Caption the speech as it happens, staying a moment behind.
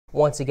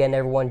Once again,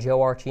 everyone, Joe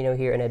Archino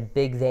here, and a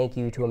big thank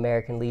you to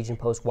American Legion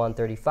Post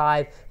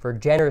 135 for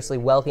generously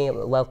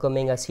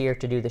welcoming us here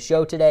to do the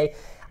show today.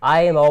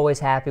 I am always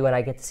happy when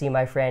I get to see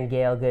my friend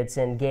Gail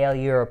Goodson. Gail,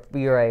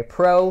 you're a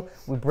pro.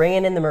 We're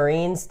bringing in the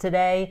Marines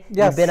today.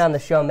 Yes. You've been on the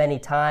show many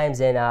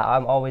times, and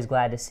I'm always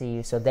glad to see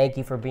you. So thank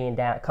you for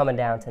coming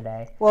down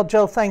today. Well,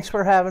 Joe, thanks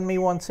for having me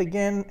once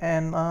again.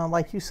 And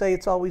like you say,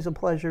 it's always a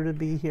pleasure to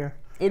be here.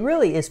 It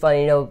really is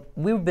funny. You know,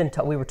 we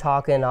were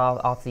talking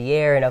off the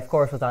air, and of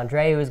course with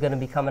Andre, who's going to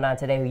be coming on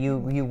today,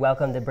 who you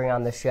welcome to bring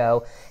on the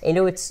show. And,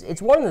 you know,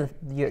 it's one of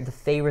the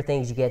favorite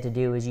things you get to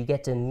do is you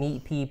get to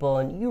meet people,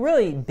 and you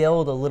really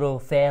build a little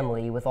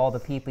family with all the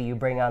people you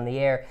bring on the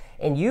air.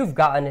 And you've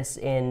gotten us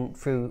in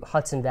through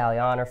Hudson Valley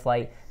Honor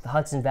Flight, the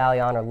Hudson Valley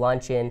Honor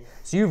Luncheon.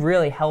 So you've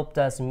really helped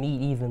us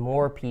meet even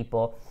more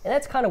people. And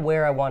that's kind of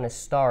where I want to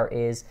start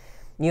is,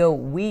 you know,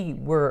 we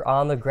were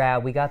on the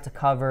ground. We got to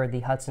cover the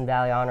Hudson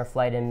Valley Honor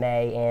Flight in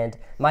May, and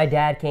my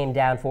dad came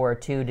down for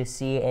it too to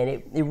see it.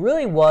 And it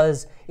really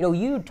was, you know,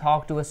 you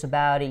talked to us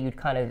about it, you'd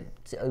kind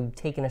of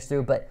taken us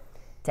through, but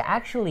to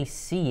actually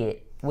see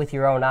it with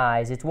your own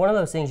eyes, it's one of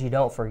those things you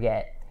don't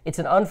forget. It's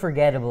an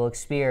unforgettable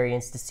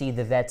experience to see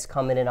the vets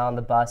coming in on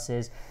the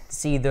buses, to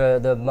see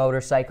the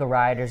motorcycle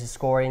riders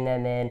escorting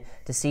them in,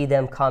 to see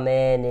them come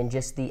in, and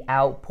just the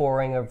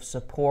outpouring of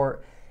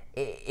support.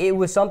 It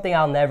was something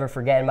I'll never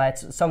forget.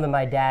 It's something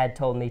my dad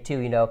told me too.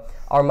 You know,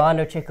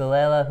 Armando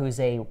Chicolella, who's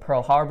a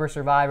Pearl Harbor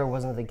survivor,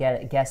 was one of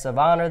the guests of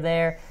honor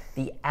there.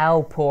 The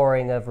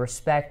outpouring of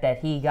respect that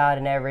he got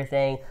and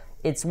everything.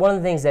 It's one of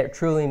the things that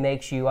truly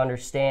makes you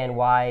understand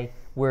why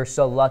we're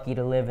so lucky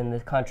to live in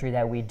the country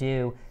that we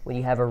do when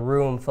you have a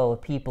room full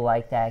of people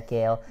like that,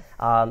 Gail.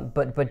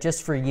 But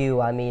just for you,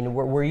 I mean,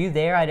 were you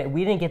there?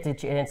 We didn't get the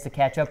chance to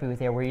catch up with you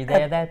there. Were you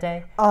there that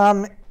day?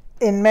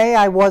 In May,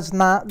 I was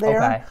not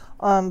there. Okay.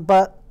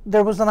 But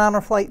there was an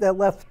honor flight that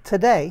left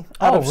today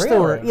out of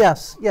Stewart. Really?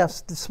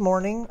 Yes, this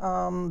morning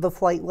the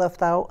flight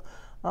left out.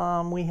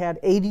 We had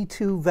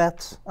 82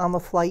 vets on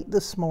the flight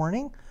this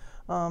morning.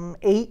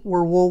 8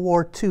 were World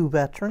War II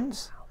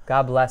veterans.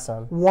 God bless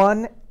them.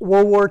 1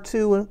 World War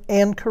II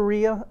and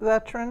Korea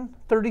veteran,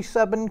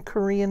 37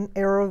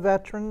 Korean-era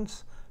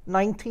veterans,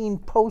 19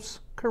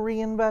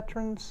 post-Korean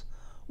veterans,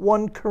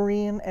 1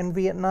 Korean and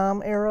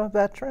Vietnam-era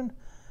veteran,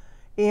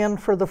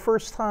 and for the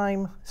first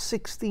time,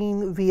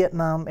 16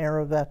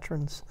 Vietnam-era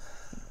veterans.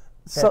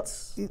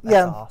 That's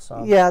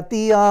awesome. Yeah,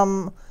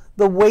 the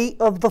weight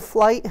of the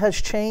flight has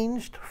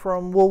changed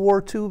from World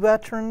War II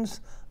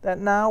veterans. That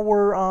now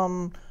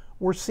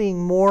we're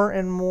seeing more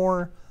and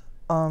more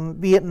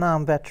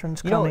Vietnam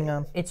veterans coming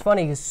on. It's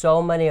funny because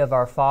so many of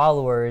our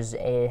followers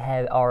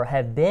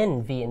have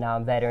been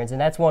Vietnam veterans, and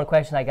that's one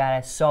question I got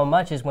asked so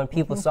much is when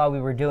people saw we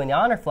were doing the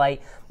honor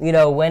flight, you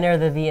know, when are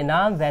the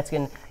Vietnam vets?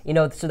 And you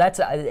know, so that's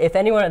if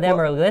any one of them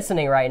are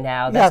listening right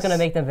now, that's going to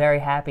make them very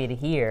happy to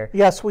hear.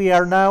 Yes, we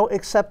are now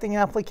accepting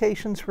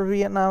applications for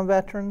Vietnam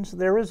veterans.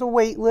 There is a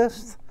wait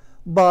list,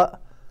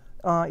 but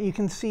you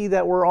can see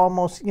that we're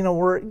almost, you know,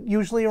 we're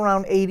usually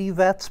around 80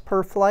 vets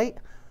per flight.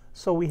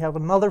 So we have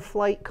another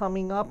flight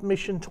coming up.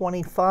 Mission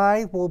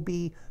 25 will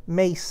be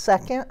May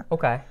 2nd.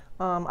 Okay.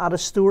 Out of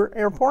Stewart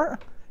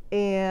Airport.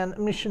 And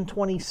Mission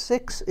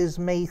 26 is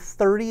May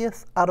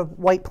 30th out of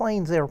White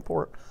Plains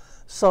Airport.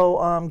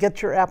 So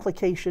get your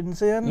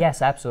applications in.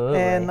 Yes, absolutely.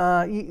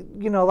 And,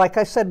 you know, like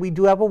I said, we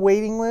do have a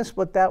waiting list,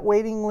 but that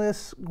waiting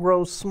list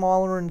grows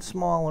smaller and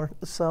smaller.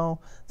 So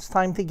it's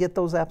time to get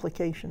those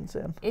applications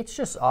in. It's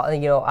just, you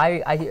know,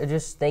 I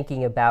just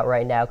thinking about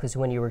right now, because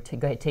when you were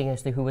taking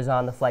us through who was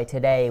on the flight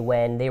today,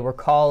 when they were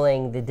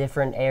calling the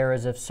different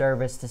eras of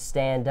service to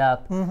stand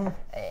up,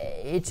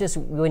 it's just,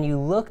 when you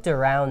looked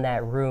around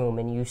that room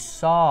and you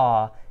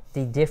saw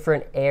the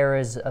different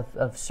eras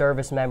of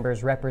service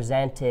members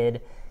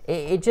represented,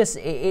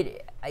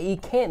 you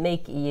can't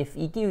make, if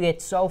you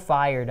get so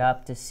fired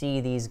up to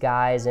see these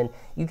guys, and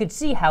you could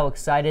see how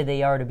excited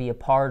they are to be a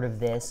part of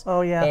this.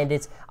 Oh yeah.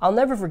 And I'll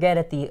never forget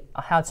at the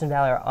Hudson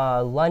Valley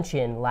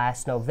luncheon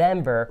last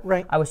November.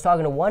 Right. I was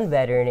talking to one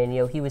veteran, and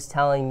you know, he was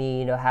telling me,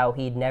 you know, how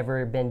he'd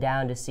never been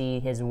down to see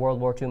his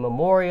World War II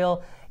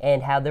memorial,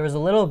 and how there was a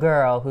little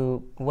girl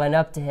who went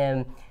up to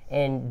him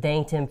and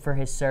thanked him for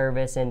his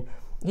service, and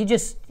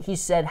he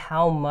said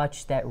how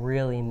much that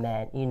really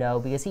meant, you know,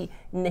 because he'd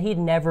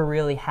never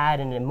really had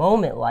in a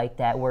moment like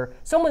that where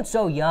someone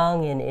so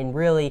young and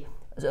really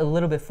a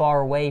little bit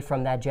far away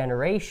from that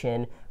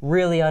generation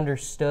really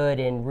understood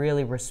and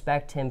really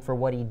respect him for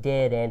what he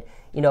did. And,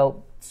 you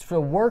know,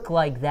 for work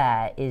like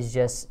that is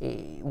just,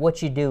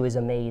 what you do is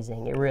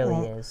amazing. It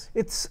really is.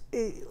 It's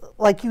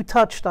like you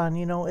touched on,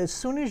 you know, as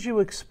soon as you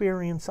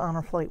experience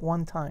honor flight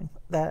one time,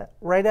 that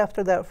right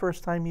after that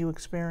first time you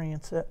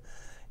experience it,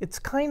 it's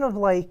kind of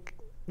like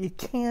you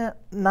can't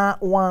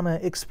not want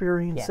to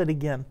experience it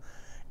again.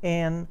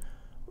 And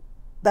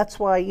that's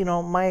why, you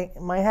know, my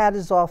hat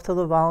is off to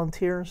the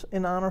volunteers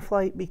in honor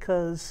flight,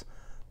 because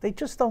they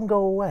just don't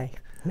go away.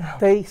 No.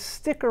 They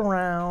stick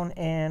around,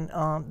 and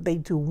they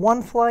do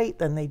one flight,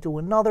 then they do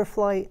another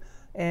flight,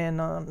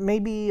 and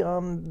maybe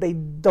they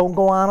don't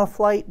go on a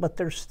flight, but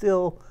they're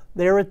still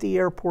They're at the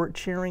airport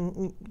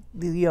cheering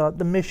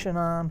the mission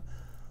on.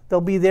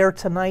 They'll be there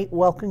tonight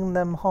welcoming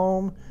them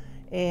home,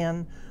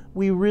 and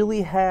we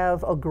really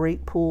have a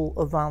great pool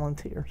of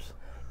volunteers.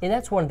 And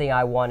that's one thing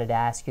I wanted to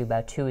ask you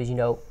about too, is, you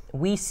know,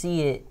 we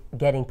see it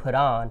getting put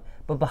on,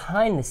 but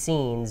behind the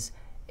scenes,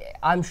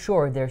 I'm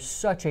sure there's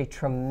such a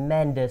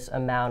tremendous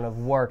amount of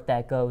work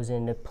that goes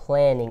into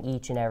planning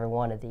each and every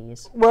one of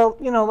these. Well,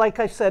 you know, like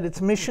I said,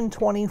 it's mission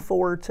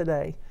 24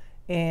 today,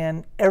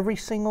 and every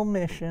single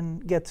mission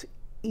gets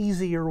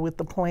easier with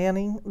the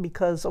planning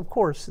because, of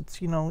course,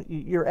 it's, you know,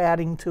 you're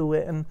adding to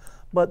it,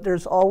 but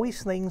there's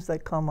always things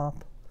that come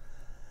up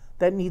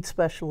that need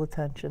special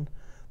attention.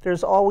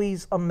 There's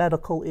always a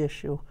medical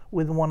issue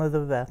with one of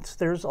the vets.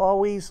 There's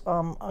always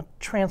a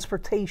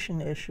transportation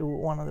issue with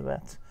one of the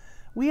vets.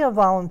 We have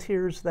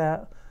volunteers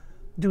that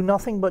do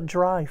nothing but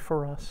drive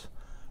for us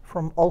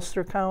from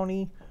Ulster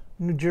County,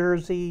 New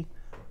Jersey,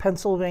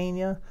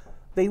 Pennsylvania.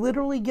 They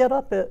literally get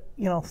up at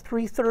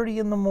 3:30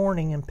 in the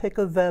morning and pick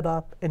a vet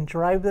up and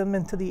drive them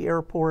into the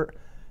airport.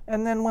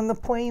 And then when the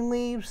plane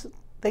leaves,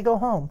 they go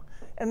home.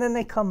 And then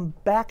they come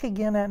back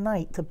again at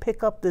night to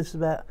pick up this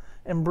vet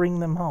and bring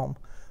them home.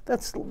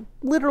 That's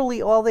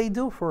literally all they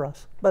do for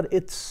us. But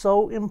it's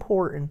so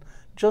important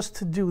just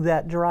to do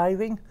that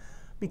driving,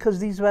 because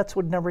these vets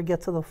would never get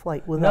to the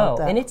flight without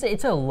that. No, and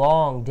it's a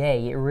long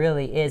day. It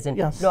really is. And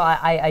yes. no,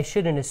 I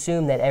shouldn't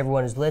assume that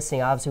everyone is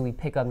listening. Obviously, we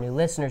pick up new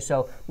listeners.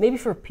 So maybe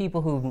for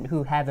people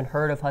who haven't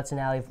heard of Hudson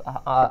Valley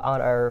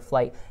Honor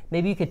Flight,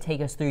 maybe you could take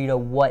us through, you know,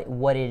 what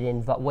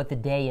the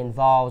day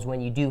involves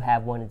when you do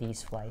have one of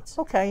these flights.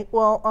 Okay.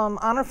 Well,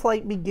 Honor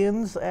Flight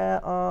begins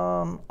at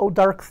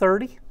dark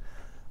 30.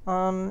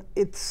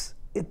 It's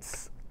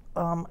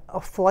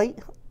a flight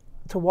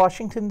to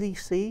Washington,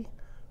 D.C.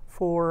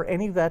 for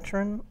any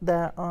veteran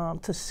that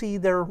to see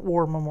their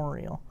war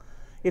memorial.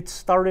 It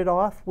started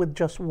off with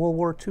just World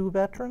War II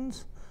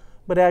veterans,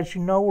 but as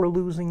you know, we're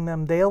losing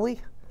them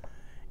daily,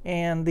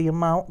 and the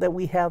amount that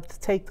we have to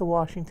take to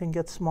Washington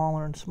gets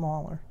smaller and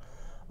smaller.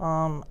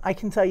 I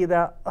can tell you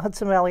that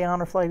Hudson Valley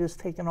Honor Flight has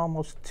taken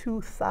almost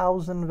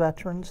 2,000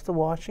 veterans to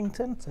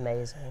Washington. It's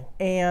amazing.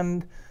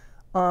 And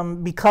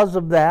because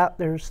of that,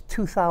 there's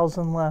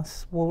 2,000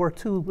 less World War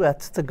II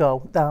vets to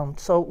go down.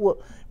 So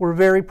we're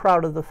very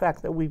proud of the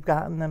fact that we've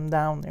gotten them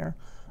down there.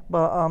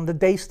 But the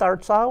day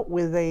starts out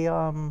with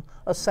a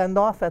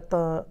send-off at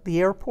the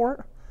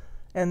airport,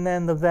 and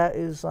then the vet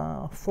is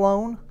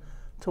flown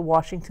to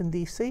Washington,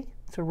 D.C.,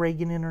 to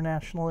Reagan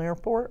International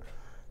Airport,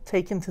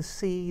 taken to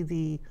see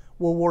the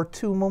World War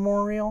II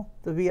Memorial,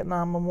 the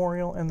Vietnam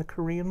Memorial, and the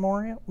Korean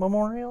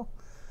Memorial.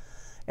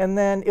 And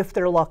then, if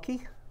they're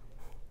lucky,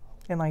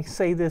 and I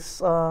say this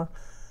from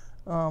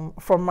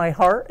my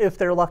heart, if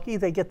they're lucky,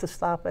 they get to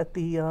stop at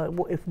the,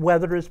 if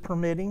weather is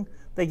permitting,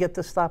 they get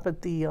to stop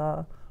at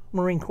the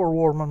Marine Corps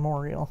War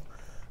Memorial.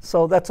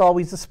 So that's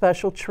always a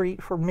special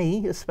treat for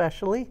me,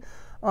 especially.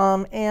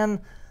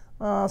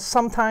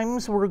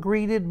 Sometimes we're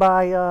greeted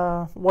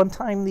by, one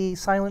time the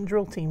silent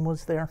drill team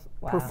was there.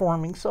 Wow.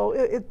 Performing. So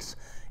it's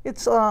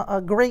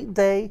a great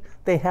day.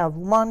 They have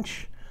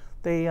lunch.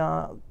 They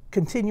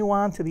continue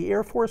on to the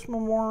Air Force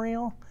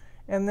Memorial.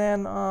 And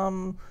then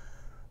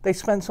they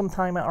spend some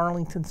time at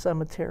Arlington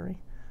Cemetery.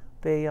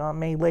 They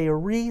may lay a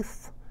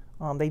wreath.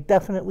 They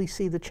definitely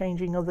see the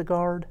changing of the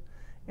guard.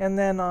 And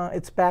then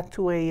it's back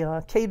to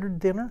a catered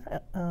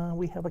dinner.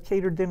 We have a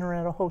catered dinner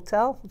at a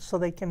hotel, so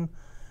they can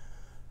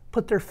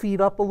put their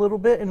feet up a little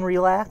bit and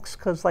relax,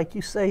 because like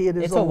you say,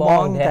 it's a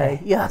long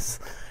day. Yes.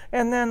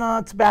 And then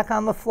it's back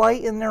on the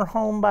flight, and they're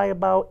home by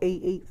about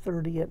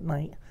 8:30 at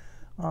night.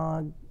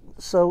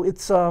 So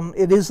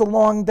it is a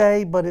long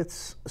day, but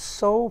it's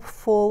so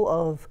full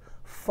of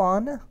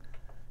fun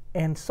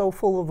and so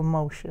full of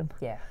emotion.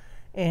 Yeah.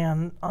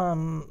 And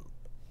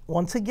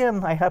once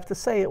again, I have to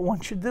say it,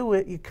 once you do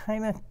it, you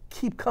kind of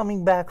keep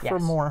coming back for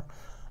more.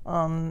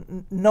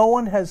 No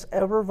one has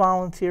ever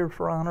volunteered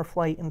for Honor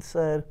Flight and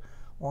said,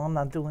 well, I'm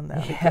not doing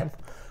that again.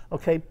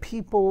 Okay,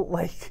 people,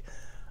 like,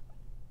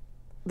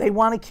 they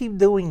want to keep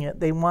doing it.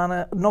 They want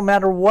to, no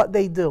matter what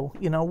they do.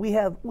 You know, we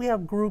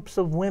have groups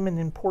of women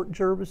in Port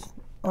Jervis,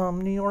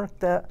 New York,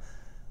 that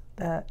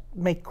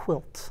make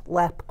quilts,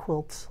 lap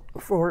quilts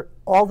for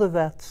all the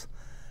vets,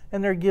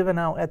 and they're given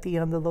out at the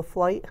end of the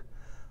flight.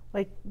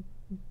 Like,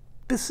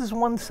 this is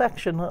one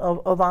section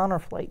of Honor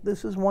Flight.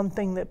 This is one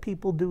thing that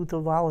people do to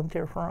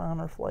volunteer for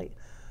Honor Flight.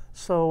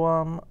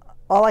 So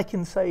all I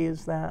can say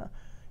is that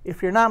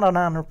if you're not on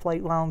Honor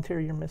Flight volunteer,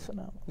 you're missing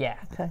out. Yeah.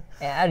 Okay.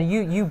 And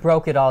you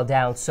broke it all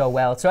down so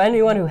well. So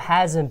anyone who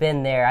hasn't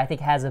been there, I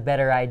think, has a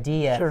better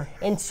idea. Sure.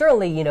 And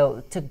certainly, you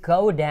know, to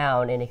go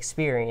down and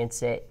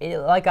experience it,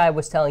 like I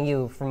was telling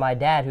you from my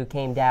dad who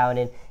came down,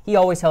 and he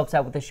always helps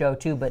out with the show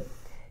too, but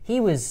he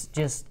was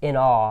just in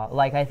awe,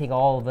 like I think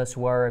all of us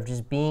were, of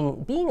just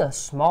being a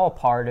small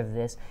part of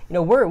this. You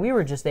know, we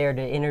were just there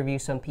to interview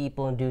some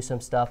people and do some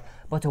stuff,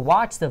 but to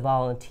watch the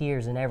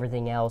volunteers and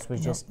everything else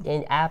was just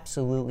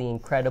absolutely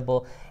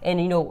incredible.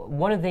 And, you know,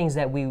 one of the things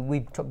that we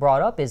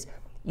brought up is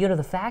you know,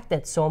 the fact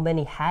that so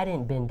many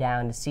hadn't been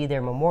down to see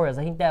their memorials,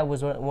 I think that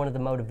was one of the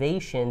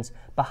motivations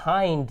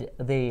behind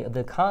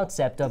the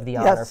concept of the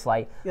honor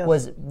flight,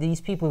 was these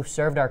people who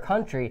served our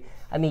country.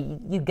 I mean,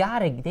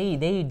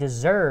 they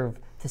deserve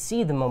to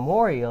see the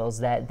memorials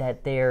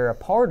that they're a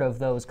part of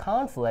those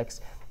conflicts.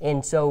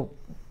 And so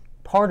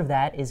part of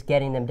that is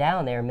getting them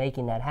down there and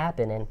making that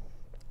happen. And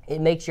it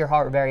makes your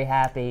heart very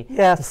happy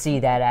to see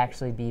that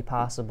actually be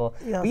possible.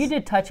 But you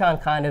did touch on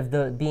kind of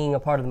the being a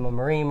part of the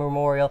Marine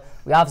Memorial.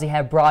 We obviously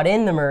have brought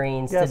in the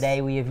Marines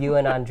today. We have you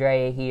and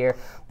Andrea here.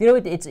 You know,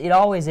 it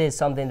always is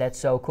something that's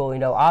so cool. You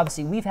know,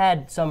 obviously we've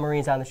had some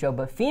Marines on the show,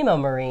 but female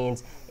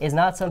Marines is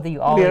not something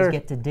you always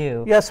get to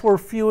do. Yes, we're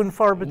few and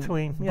far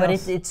between. But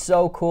it's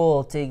so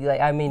cool to,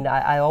 like, I mean,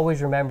 I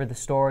always remember the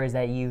stories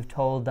that you've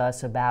told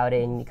us about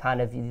it and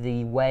kind of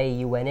the way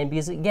you went in.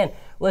 Because again,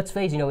 let's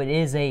face it, you know, it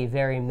is a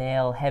very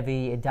male,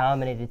 heavy,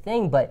 dominated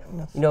thing, but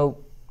you know,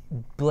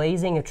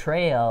 blazing a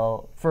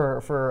trail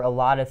for a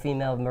lot of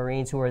female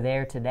Marines who are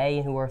there today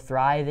and who are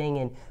thriving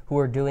and who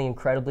are doing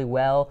incredibly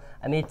well.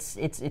 I mean,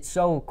 it's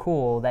so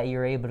cool that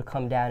you're able to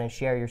come down and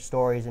share your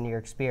stories and your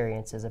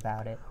experiences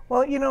about it.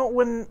 Well, you know,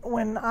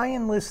 when I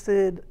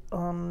enlisted,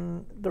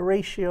 the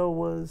ratio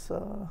was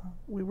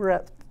we were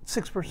at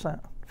 6%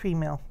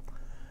 female,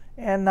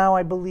 and now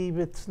I believe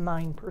it's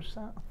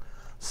 9%.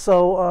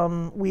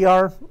 So we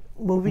are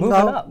moving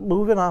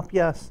up,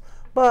 yes,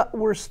 but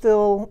we're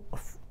still,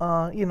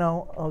 you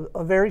know,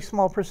 a very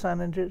small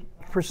percentage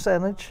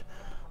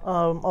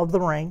of the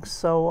ranks.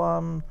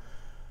 So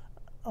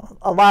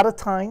a lot of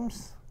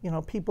times, you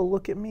know, people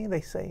look at me,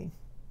 they say,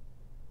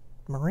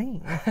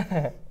 Marine,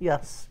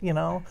 yes, you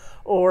know,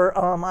 or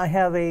I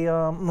have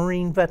a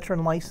Marine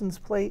veteran license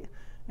plate,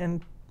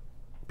 and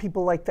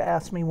people like to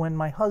ask me when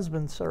my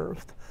husband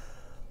served.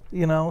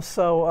 You know,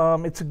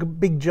 so it's a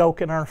big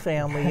joke in our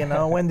family. You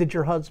know, when did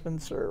your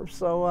husband serve?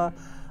 So,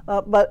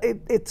 but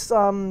it's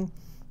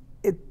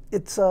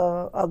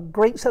a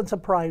great sense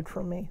of pride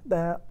for me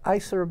that I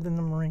served in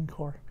the Marine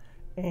Corps,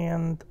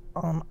 and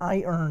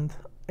I earned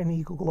an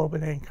Eagle Globe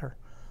and Anchor.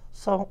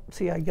 So,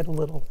 see, I get a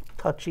little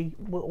touchy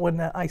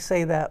when I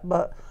say that,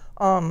 but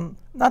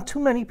not too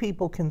many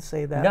people can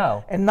say that.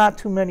 No. And not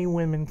too many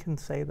women can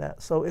say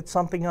that. So it's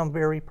something I'm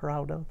very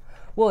proud of.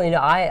 Well, you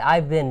know,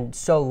 I've been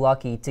so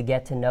lucky to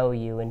get to know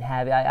you and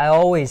I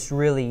always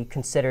really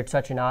considered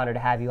such an honor to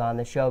have you on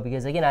the show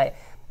because, again,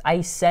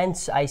 I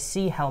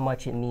see how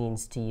much it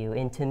means to you.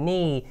 And to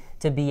me,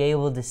 to be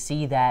able to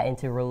see that and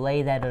to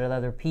relay that to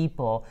other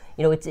people,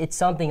 you know, it's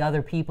something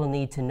other people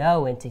need to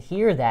know and to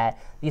hear that,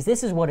 because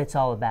this is what it's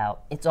all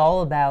about. It's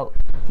all about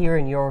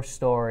hearing your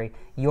story,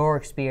 your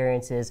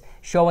experiences,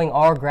 showing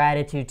our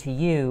gratitude to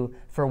you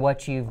for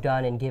what you've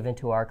done and given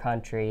to our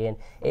country. And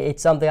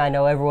it's something I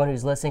know everyone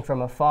who's listening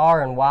from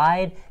afar and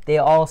wide, they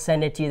all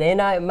send it to you. They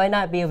might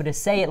not be able to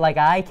say it like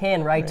I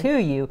can right to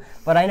you,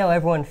 but I know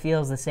everyone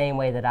feels the same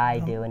way that I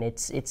do. And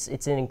it's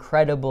an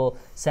incredible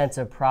sense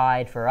of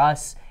pride for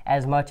us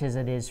as much as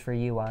it is for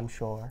you, I'm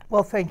sure.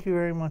 Well, thank you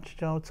very much,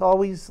 Joe. It's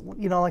always,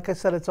 you know, like I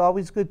said, it's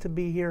always good to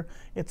be here.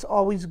 It's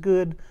always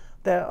good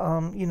that,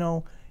 you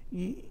know,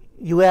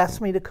 you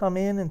asked me to come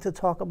in and to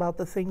talk about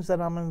the things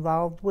that I'm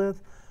involved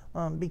with.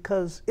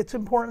 Because it's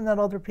important that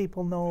other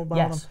people know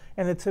about them,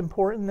 and it's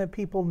important that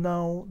people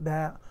know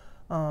that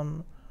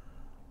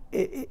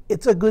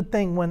it's a good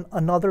thing when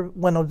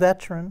a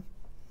veteran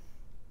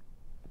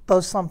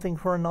does something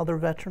for another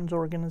veterans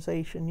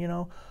organization. You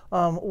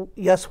know,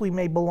 yes, we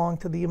may belong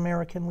to the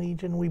American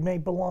Legion, we may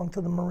belong to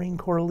the Marine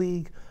Corps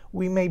League,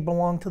 we may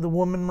belong to the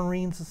Women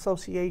Marines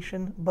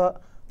Association,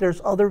 but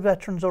there's other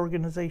veterans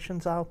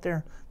organizations out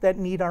there that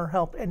need our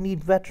help and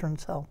need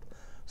veterans' help.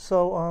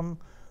 So.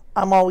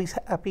 I'm always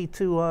happy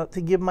to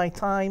give my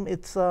time.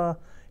 It's a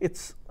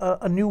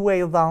new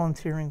way of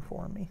volunteering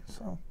for me.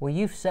 So. Well,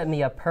 you've set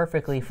me up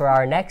perfectly for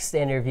our next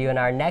interview and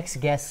our next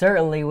guest,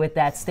 certainly with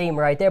that statement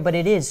right there. But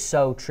it is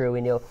so true,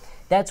 and you know,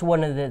 that's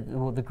one of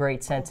the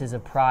great senses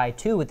of pride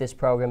too with this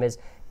program is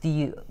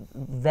the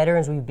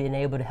veterans we've been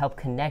able to help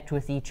connect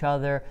with each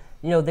other.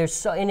 You know,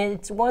 and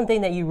it's one thing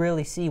that you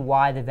really see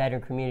why the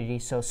veteran community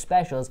is so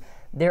special is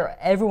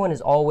everyone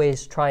is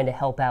always trying to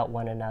help out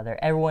one another.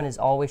 Everyone is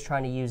always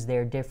trying to use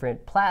their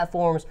different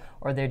platforms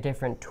or their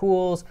different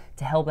tools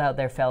to help out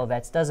their fellow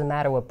vets. Doesn't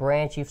matter what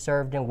branch you've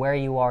served in, where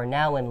you are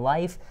now in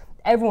life.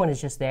 Everyone is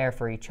just there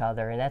for each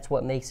other, and that's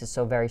what makes it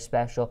so very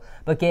special.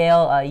 But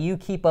Gail, you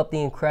keep up the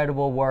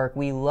incredible work.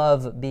 We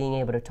love being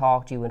able to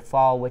talk to you and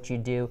follow what you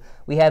do.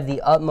 We have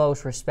the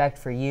utmost respect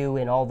for you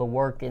and all the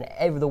work and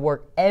the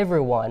work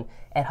everyone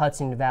at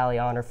Hudson Valley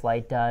Honor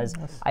Flight does.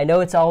 Yes. I know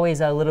it's always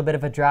a little bit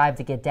of a drive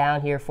to get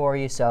down here for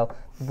you, so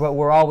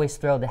we're always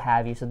thrilled to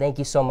have you. So thank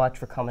you so much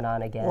for coming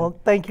on again. Well,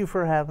 thank you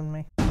for having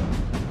me.